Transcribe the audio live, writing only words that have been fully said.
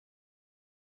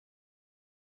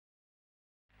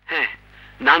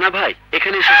নানা ভাই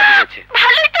এখানে এসে হাজির হয়েছে।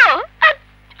 ভালোই তো,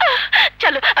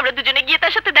 চলো আমরা দুজনে গিয়ে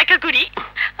তার সাথে দেখা করি।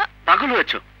 পাগল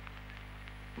হয়েছ?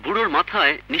 বুড়োর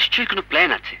মাথায় নিশ্চয়ই কোনো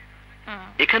প্ল্যান আছে।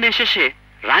 এখানে এসে সে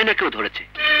রায়নাকেও ধরেছে।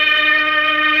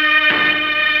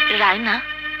 রায়না?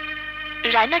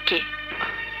 রায়না কে?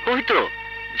 ওই তো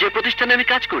যে প্রতিষ্ঠানে আমি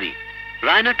কাজ করি,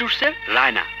 রায়না ট্যুরসের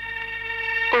রায়না।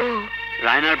 ও,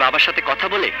 রায়নার বাবার সাথে কথা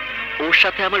বলে ওর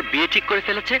সাথে আমার বিয়ে ঠিক করে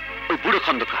ফেলেছে ওই বুড়ো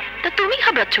খন্দকার। তা তুমি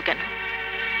ঘাবড়াচ্ছ কেন?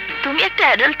 তুমি একটা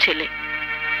অ্যাডাল্ট ছেলে,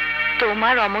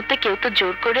 তোমার অমতে কেউ তো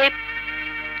জোর করে।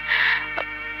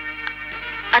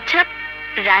 আচ্ছা,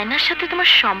 রায়নার সাথে তোমার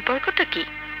সম্পর্কটা কি?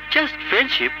 জাস্ট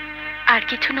ফ্রেন্ডশিপ, আর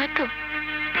কিছু নয় তো?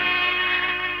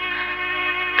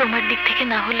 তোমার দিক থেকে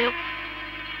না হলেও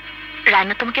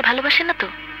রায়না তোমাকে ভালোবাসে না তো?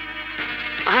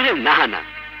 আরে না না,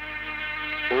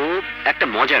 ও একটা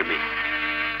মজার মেয়ে,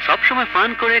 সবসময় ফান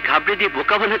করে ঘাবড়ে দিয়ে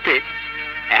বোকা বানাতে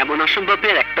এমন অসম্ভব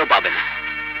মেয়ের একটাও পাবে না।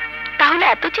 তাহলে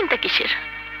এত চিন্তা কিসের?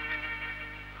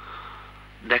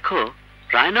 দেখো,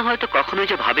 রায়না হয়তো কখনোই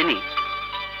যে ভাবেনি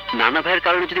নানা ভাইয়ের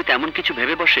কারণে যদি তেমন কিছু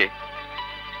ভেবে বসে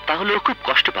তাহলে ও খুব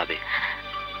কষ্ট পাবে।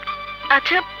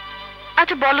 আচ্ছা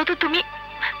আচ্ছা, বলো তো তুমি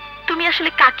তুমি আসলে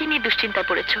কাকে নিয়ে দুশ্চিন্তা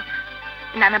পড়েছো?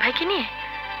 নানা ভাইকে নিয়ে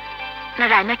না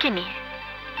রায়নাকে নিয়ে?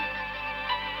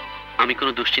 আমি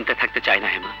কোনো দুশ্চিন্তায় থাকতে চাই না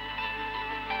হেমা।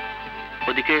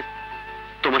 ওদিকে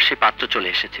তোমার সেই পাত্র চলে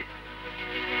এসেছে,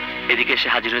 এদিকে এসে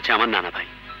হাজির হয়েছে আমার নানা ভাই।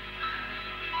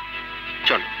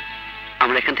 চলো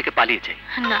আমরা এখান থেকে পালিয়ে যাই।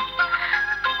 না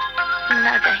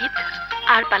না জাহিদ,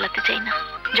 আর পালাতে চাই না।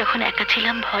 যখন একা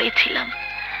ছিলাম ভয়ে ছিলাম,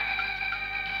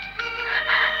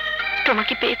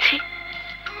 তোমাকে পেয়েছি,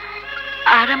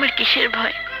 আর আমার কিসের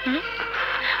ভয়?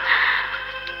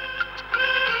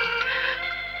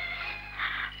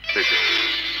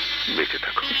 বেঁচে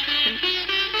থাকো,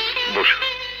 বসো।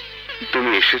 তুমি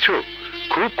এসেছো,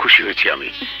 খুব খুশি হয়েছি আমি।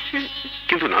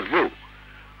 কিন্তু নাথবউ,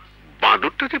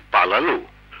 বাঁদরটা যে পালালো,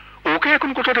 ওকে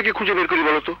এখন কোথা থেকে খুঁজে বের করি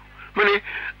বলো তো? মানে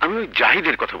আমি ওই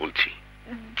জাহিদের কথা বলছি।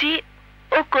 জি,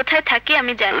 ও কোথায় থাকে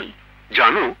আমি জানি।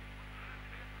 জানো?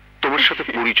 তোমার সাথে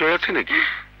পরিচয় আছে নাকি?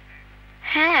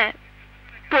 হ্যাঁ,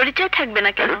 পরিচয় থাকবে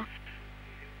না কেন?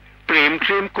 প্রেম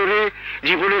প্রেম করে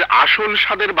জীবনের আসল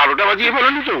স্বাদের 12টা বাজিয়ে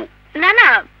ফেলোনি তো? না না,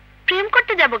 প্রেম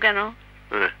করতে যাব কেন?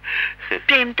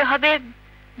 প্রেম তো হবে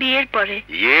বিয়ের পরে।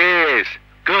 Yes,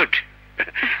 good.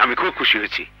 আমি খুব খুশি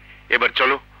হয়েছি। এবার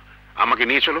চলো, আমাকে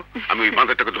নিয়ে চলো, আমি ওই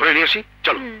বাঁদরটাকে ধরে নিয়ে আসি।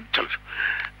 চলো চলো।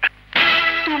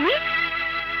 তুমি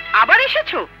আবার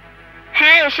এসেছো?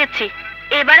 হ্যাঁ এসেছি,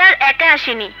 এবার আর একা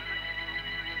আসিনি,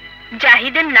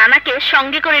 জাহিদের নানাকে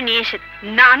সঙ্গে করে নিয়ে এসে।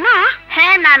 নানা?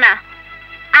 হ্যাঁ নানা,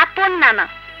 আপন নানা,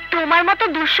 তোমার মতো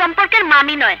দুঃসম্পর্কের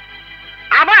মামি নয়।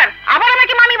 আবার আবার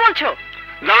আমাকে মামি বলছো?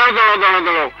 দাঁড়াও দাঁড়াও দাঁড়াও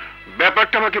দাঁড়াও,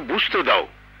 ব্যাপারটা আমাকে বুঝতে দাও।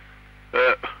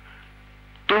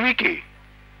 তুমি কি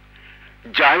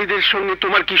জাহিদের সঙ্গে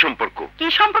তোমার কি সম্পর্ক? কি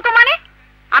সম্পর্ক মানে?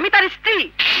 আমি তার স্ত্রী।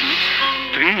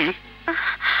 স্ত্রী?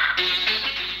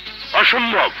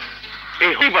 অসম্ভব,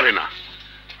 এই হতে পারে না।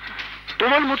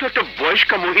 তোমার মতো একটা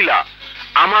বয়স্কা মহিলা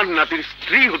আমার নাতির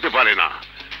স্ত্রী হতে পারে না।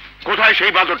 কোথায়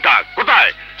সেই বাঁদরটা?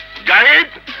 কোথায়? জাহিদ,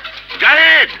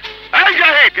 জাহিদ, এই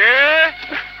জাহিদ!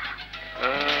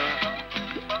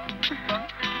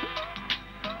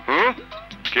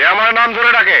 কে আমার নাম ধরে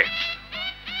ডাকে?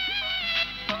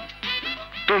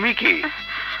 তুমি কি?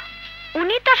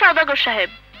 উনি তো সওদাগর সাহেব।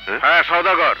 হ্যাঁ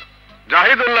সওদাগর,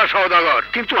 জাহিদুল্লাহ সওদাগর।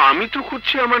 কিন্তু আমি তো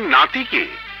খুঁজছি আমার নাতিকে,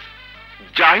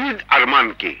 জাহিদ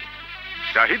আরমানকে।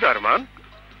 জাহিদ আরমান?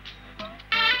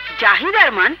 জাহিদ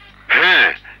আরমান? হ্যাঁ,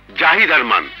 জাহিদ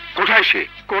আরমান। কোথায় সে?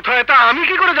 কোথায় তা আমি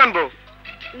কি করে জানবো?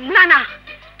 না না,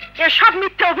 এসব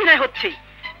মিথ্যে অভিনয় হচ্ছে।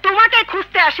 তোমাকে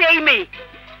খুঁজতে আসে এই মেয়ে,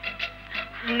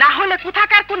 না হলে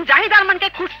কোথাকার কোন জাহিদ আরমানকে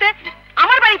খুঁজতে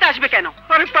আমার বাড়িতে আসবে কেন?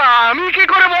 আরে তা আমি কি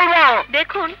করে বলবো?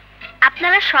 দেখুন,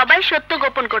 আপনারা সবাই সত্য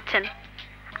গোপন করছেন।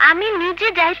 আমি নিজে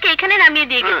জাহিদকে এখানে নামিয়ে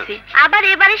দিয়ে গেছি, আবার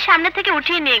এবারের সামনে থেকে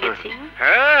উঠিয়ে নিয়ে গেছি।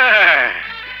 হ্যাঁ,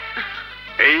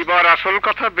 এইবার আসল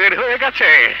কথা বের হয়ে গেছে।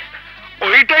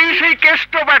 ওইটাই সেই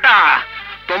কেষ্ট বেটা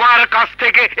তোমার কাছ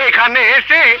থেকে এখানে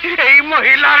এসে এই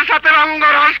মহিলার সাথে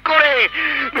রঙ্গরস করে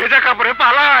ভেজা কাপড়ে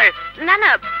পালায়। না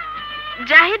না,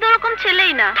 জাহিদ ওরকম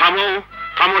ছেলেই না। থামো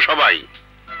থামো সবাই।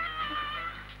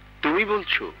 তুমি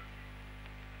বলছো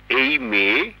এই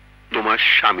মেয়ে তোমার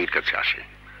স্বামীর কাছে আসে,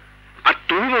 আর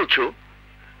তুমি বলছো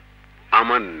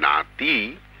আমার নাতি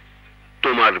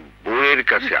তোমার বউয়ের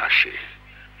কাছে আসে।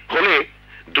 হলে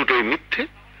দুটোই মিথ্যে,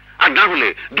 আর না হলে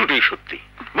দুটোই সত্যি।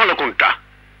 বলো কোনটা?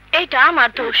 এটা আমার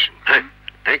দোষ। হ্যাঁ,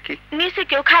 কি? নিচে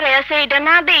কেউ খাড়াই আছে, এটা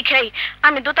না দেখাই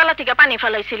আমি দোতলা থেকে পানি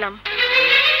ফেলাইছিলাম।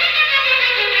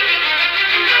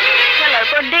 ফেলার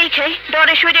পর দেখাই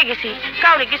ডরে সরে গেছি,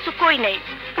 কাউরে কিছু কই নাই।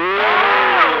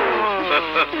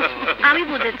 আমি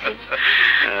বুঝেছি,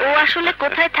 ও আসলে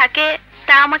কোথায় থাকে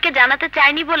তা আমাকে জানাতে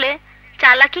চায়নি বলে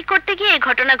চালাকি করতে গিয়ে এই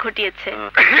ঘটনা ঘটিয়েছে।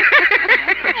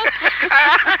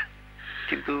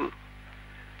 কিন্তু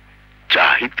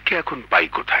জাহিদকে এখন পাই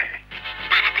কোথায়?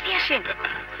 তাড়াতাড়ি আসেন।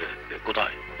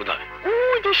 কোথায় কোথায়?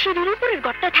 ওই যে সিঁড়ির উপরের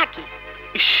ঘরটা থাকি।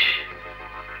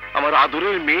 আমার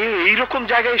আদরের মেয়ে এইরকম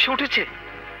জায়গায় এসে উঠেছে,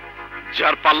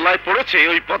 যার পাল্লায় পড়েছে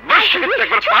ওই বদমাশ ছেলেটা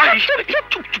একবার পাই।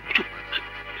 চুপ চুপ চুপ।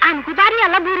 আমগো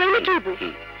বাড়িওয়ালা বুড়াইলে কিনব,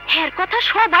 হ্যার কথা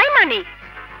সবাই মানে।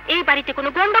 এই বাড়িতে কোনো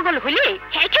গন্ডগোল হলে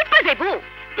হ্যাঁ খেপে যাইব,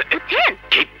 বুঝছেন?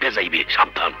 খেপে যাইবে,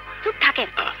 সাবধান। চুপ থাকেন।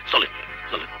 চলে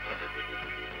চলে।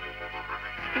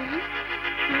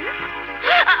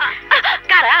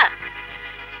 কারা?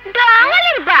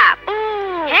 দাওয়ালের বাপ।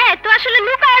 হ্যাঁ, তো আসলে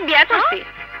লুকায়া বিয়া করছে,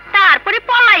 তারপরে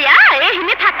পলাইয়া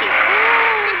এখানে থাকে।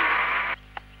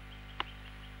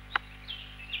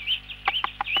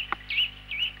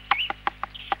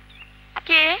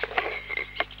 কে?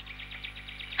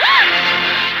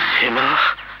 হেমা।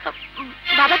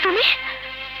 বাবা তুমি?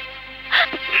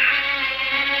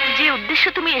 যে উদ্দেশ্য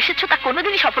তুমি এসেছো তা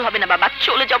কোনোদিনই সফল হবে না বাবা,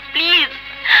 চলে যাও প্লিজ।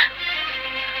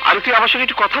 আরে তুই আমার সঙ্গে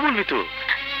একটু কথা বলবি তো?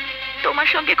 তোমার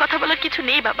সঙ্গে কথা বলার কিছু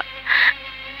নেই বাবা,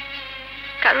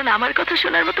 কারণ আমার কথা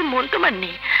শোনার মতো মন তোমার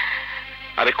নেই।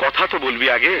 আরে কথা তো বলবি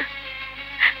আগে।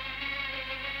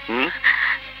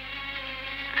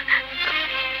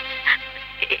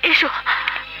 এসো,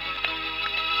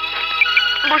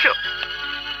 বসো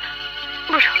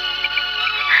বসো।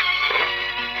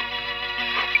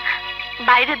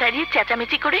 বাইরে দাঁড়িয়ে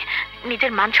চেঁচামেচি করে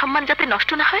নিজের মান সম্মান যাতে নষ্ট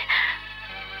না হয়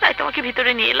তাই তোমাকে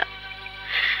ভিতরে নিয়ে এলাম।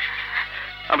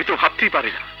 আমি তো ভাবতেই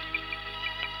পারি না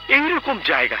এইরকম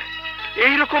জায়গায়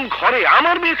এইরকম ঘরে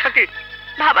আমার মেয়ে থাকে।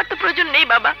 ভাবার তো প্রয়োজন নেই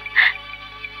বাবা,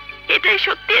 এটাই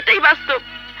সত্যি, এটাই বাস্তব।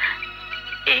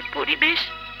 এই পরিবেশ,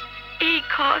 এই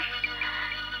ঘর,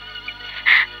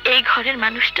 এই ঘরের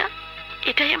মানুষটা,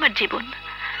 এটাই আমার জীবন।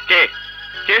 কে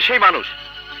কে সেই মানুষ?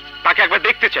 তাকে একবার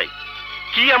দেখতে চাই।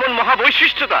 কি এমন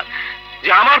মহাবৈশিষ্ট্য তার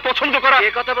যে আমার পছন্দ করা?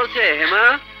 কে কথা বলছে হেমা?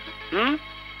 তুমি?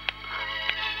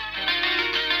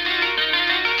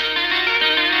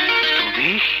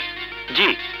 জি,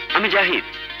 আমি জাহিদ।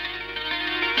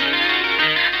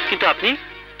 কিন্তু আপনি?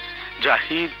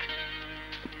 জাহিদ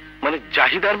মানে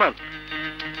জাহিদ আরমান,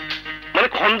 মানে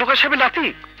খন্দকার সাহেবের নাতি?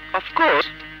 অফকোর্স,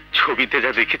 ছবিতে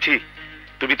যা দেখেছি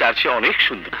তুমি তার চেয়ে অনেক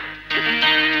সুন্দর।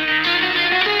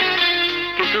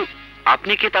 কিন্তু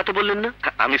আপনি কে তা তো বললেন না?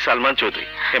 আমি সালমান চৌধুরী,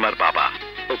 হেমার বাবা।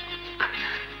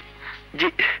 জি,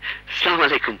 আসসালামু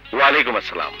আলাইকুম। ওয়ালাইকুম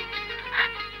আসসালাম।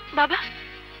 বাবা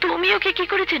তুমি ওকে কি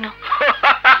করে চেনো?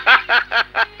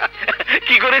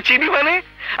 কি করে চিনি মানে?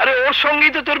 আরে ওর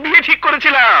সঙ্গেই তো তোর বিয়ে ঠিক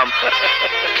করেছিলাম।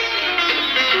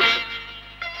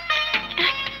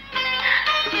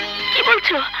 কি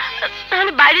বলছো?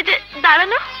 তাহলে বাইরে যে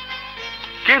দাঁড়ানো?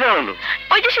 কে দাঁড়ানো?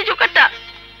 ওই যে সে জোকারটা।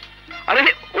 আরে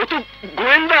ও তো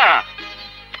গোয়েন্দা,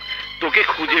 তোকে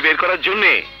খুঁজে বের করার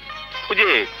জন্যে। খুঁজে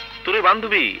তোর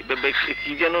বান্ধবী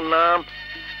কি যেন নাম?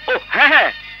 ও হ্যাঁ হ্যাঁ,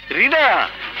 রিনা।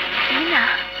 রিনা?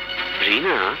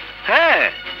 রিনা? হ্যাঁ,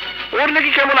 ওর নাকি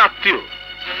কেমন আত্মীয়।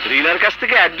 রিনার কাছ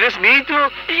থেকে অ্যাড্রেস নেই তো।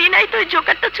 রিনাই তো ওই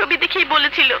জোকারটা ছবি দেখেই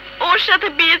বলেছিল ওর সাথে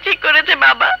বিয়ে ঠিক করেছে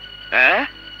বাবা। হ্যাঁ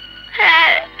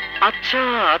হ্যাঁ। আচ্ছা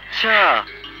আচ্ছা,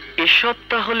 এসব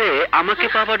তাহলে আমাকে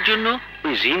পাবার জন্য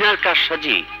ওই রিনার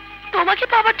কারসাজি। তোমাকে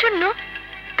পাবার জন্য?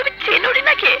 তুমি চেনো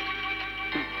রিনাকে?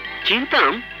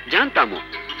 চিনতাম, জানতামও,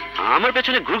 আমার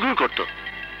পেছনে ঘুরঘুর করতো,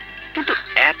 কিন্তু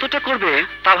এতটা করবে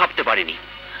তা ভাবতে পারিনি।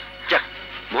 যাক,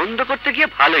 মন্দ করতে গিয়ে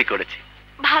ভালোই করেছে।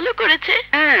 ভালো করেছে?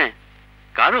 হ্যাঁ,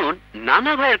 কারণ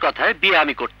নানা ভাইয়ের কথায় বিয়ে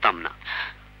আমি করতাম না।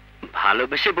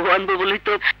 ভালোবেসে বউ আনবো বলেই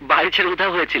তো বাড়ি ছেড়ে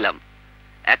উধাও হয়েছিলাম।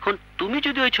 এখন তুমি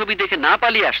যদি ওই ছবি দেখে না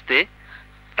পালিয়ে আসতে,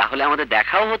 তাহলে আমাদের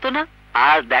দেখাও হতো না,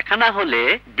 আর দেখা না হলে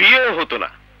বিয়েও হতো না।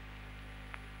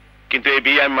 কিন্তু এই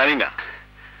বিয়ে আমি মানি না।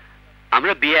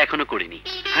 আমরা বিয়ে এখনো করিনি।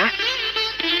 হ্যাঁ,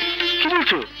 কি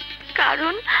বলছো?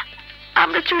 কারণ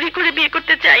আমরা চুরি করে বিয়ে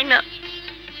করতে চাই না।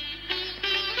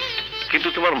 কিন্তু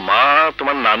তোমার মা,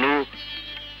 তোমার নানু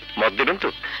মত দেবেন তো?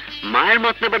 মায়ের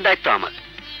মত নেবার দায়িত্ব আমার।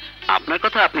 আপনার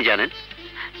কথা আপনি জানেন,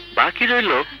 বাকি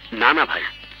রইল নানা ভাই,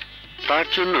 তার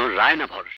জন্য রায় না ভরসা।